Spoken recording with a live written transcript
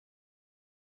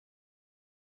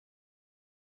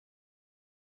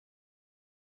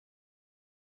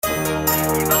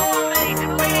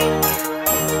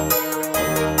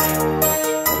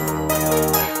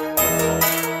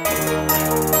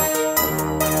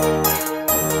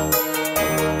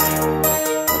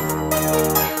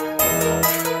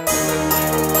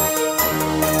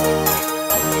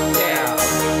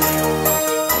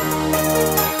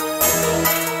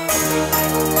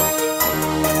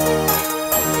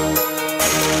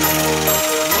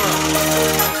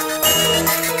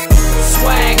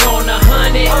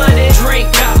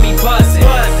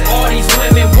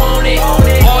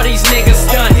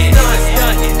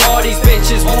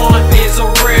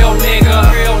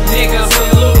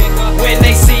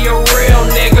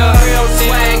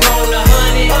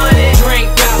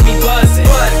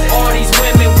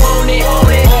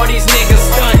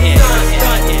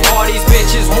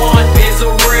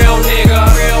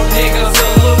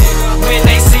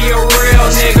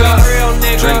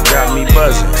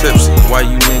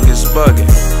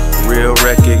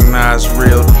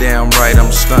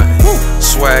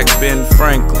swag Ben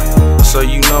Franklin, so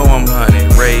you know I'm hunting.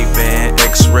 Ray-Ban,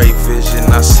 X-ray vision,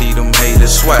 I see them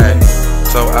haters swag.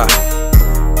 So I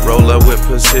roll up with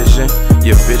precision.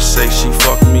 Your bitch say she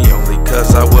fucked me only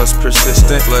cause I was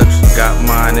persistent. Got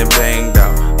mine and banged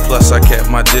out, plus I kept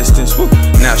my distance. Woo.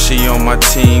 Now she on my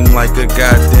team like a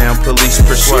goddamn police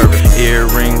pursuit.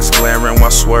 Earrings glaring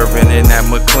while swerving in that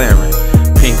McLaren.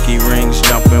 Pinky rings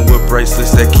jumping with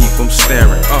bracelets that keep them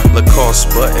staring. Lacoste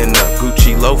button up,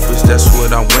 Gucci loafers, that's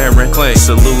what I'm wearing.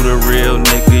 Salute a real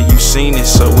nigga, you seen it,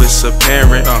 so it's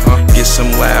apparent. Get some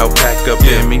loud, pack up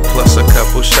in me, plus a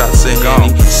couple shots of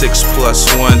Henny. 6+1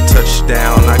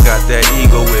 touchdown, I got that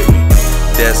eagle with me.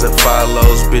 Desert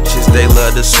follows, bitches they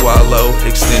love to swallow.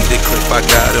 Extended clip, I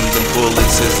got them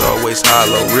bullets is always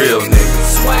hollow. Real nigga.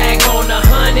 Swag on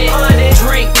 100,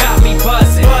 drink got me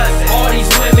buzzing. All these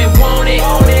women want it,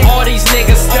 all these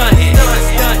niggas stunting.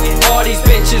 All these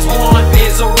bitches want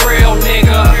is a real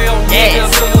nigga.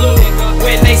 Niggas salute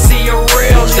when they see a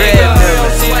real nigga.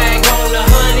 Swag on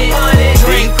 100,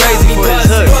 drink got me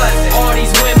buzzing. All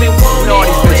these women want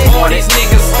it, all these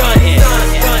niggas stunting.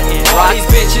 All these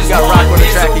bitches want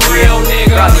is a real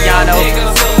nigga.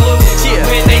 Niggas salute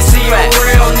when they see a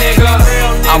real nigga.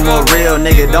 I'm a real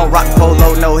nigga, don't rock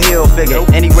polo, no heel figure.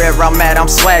 Anywhere I'm at, I'm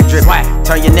swag drippin'.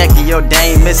 Turn your neck and your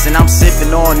dame missing. I'm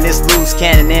sipping on this loose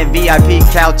cannon and VIP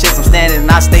couches. I'm standing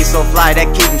and I stay so fly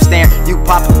that keep them staring. You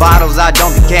poppin' bottles, I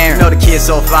don't be caring. Know the kid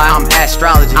so fly, I'm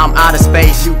astrology. I'm out of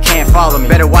space, you can't follow me.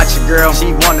 Better watch your girl,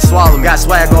 she wanna swallow me. Got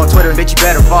swag on Twitter, bitch, you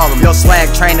better follow me. Your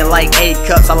swag training like A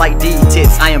cups, I like D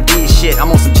tits. I am B shit, I'm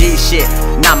on some G shit.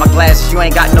 Not my glasses, you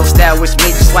ain't got no style, which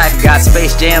means you swag. Got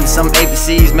Space Jam, some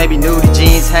ABCs, maybe nudie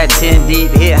jeans. Had 10 deep,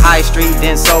 hit High Street,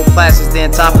 then sold classes, then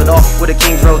top it off with a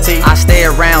King's Row tee. I stay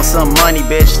around some money,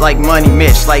 bitch, like Money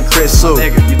Mitch, like Chris Sue.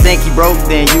 You think he broke,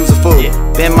 then use a fool.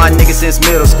 Been my nigga since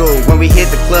middle school. When we hit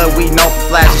the club, we known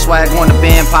for flashes. Swag on the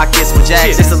bend, pockets with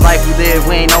jacks. It's the life we live,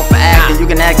 we ain't known for acting. You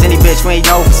can ask any bitch, we ain't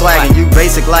known for swagging. You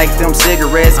basic like them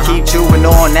cigarettes, keep chewing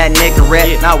on that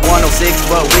Nicorette. Not 106,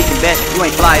 but we can bet you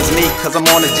ain't fly as me, cause I'm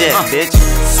on a jet, bitch.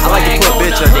 I like to put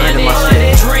bitch at the end of my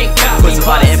shit. Put some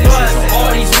body emphasis on it.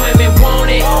 All these women want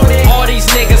it, all these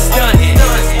niggas stunting.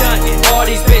 All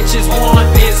these bitches want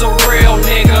is a real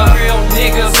nigga.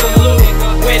 Niggas salute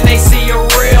when they see a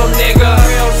real nigga.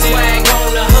 Swag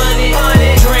on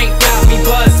 100, drink got me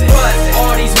buzzing.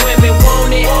 All these women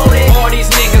want it, all these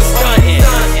niggas stunting.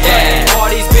 Yeah, all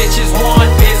these bitches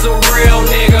want is a real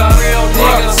nigga.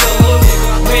 Niggas salute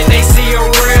when they see a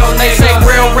real nigga. They say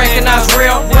real recognize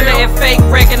real, wonder if fake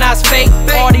recognize fake.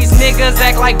 All these niggas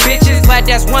act like bitches, glad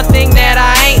that's one thing that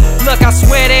I ain't. Look, I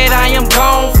swear that I am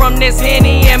gone from this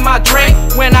Henny in my drink.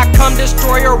 When I come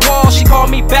destroy her wall, she called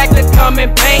me back to come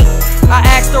and paint. I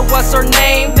asked her what's her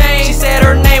name, she said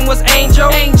her name was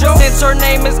Angel. Since her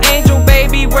name is Angel,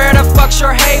 baby, where the fuck's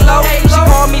your halo? She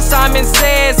called me Simon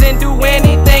Says and do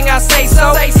anything I say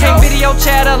so. Can't video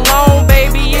chat alone,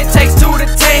 baby, it takes two to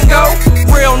tango.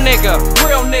 Real nigga,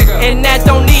 and that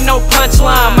don't need no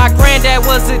punchline. My granddad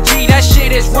was a G, that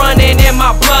shit is running in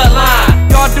my bloodline.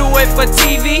 Y'all do it for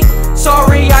TV,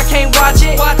 sorry I can't watch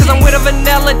it, cause I'm with a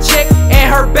vanilla chick and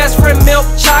her best friend milk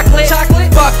chocolate.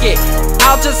 Fuck it,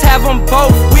 I'll just have them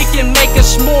both, we can make a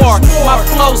s'more. My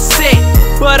flow's sick,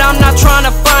 but I'm not trying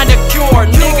to find a cure.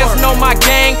 Niggas know my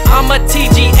gang, I'm a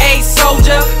TGA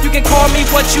soldier. You can call me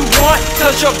what you want,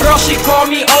 cause your girl she call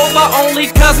me over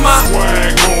only cause my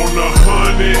swag on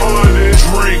 100,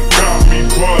 drink got me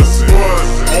buzzing.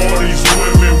 All these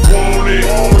women want it,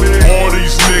 all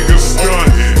these niggas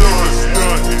stunting.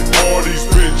 All these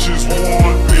bitches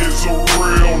want is a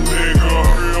real nigga.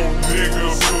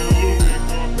 Niggas salute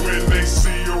when they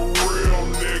see a real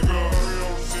nigga.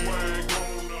 Swag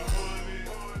on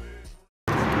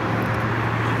 100.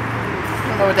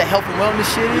 You know what that health and wellness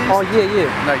shit is? Oh yeah.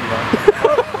 No, you don't.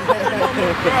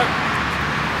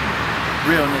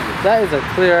 Real nigga. That is a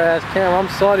clear ass camera. I'm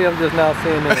sorry I'm just now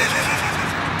seeing it.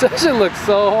 That shit looks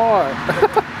so hard.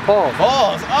 Pause.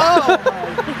 Pause. Oh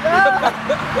my god.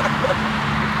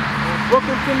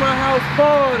 Welcome to my house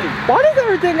party. Why does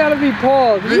everything gotta be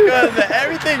paused? Because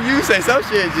everything you say, some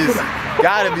shit just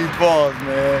gotta be paused,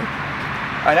 man.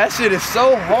 Like, that shit is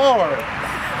so hard.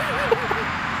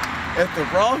 If the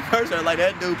wrong person, like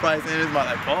that dude probably saying this about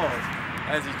like pause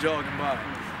as he's jogging by.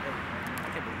 I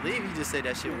can't believe he just said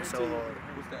that shit was so hard.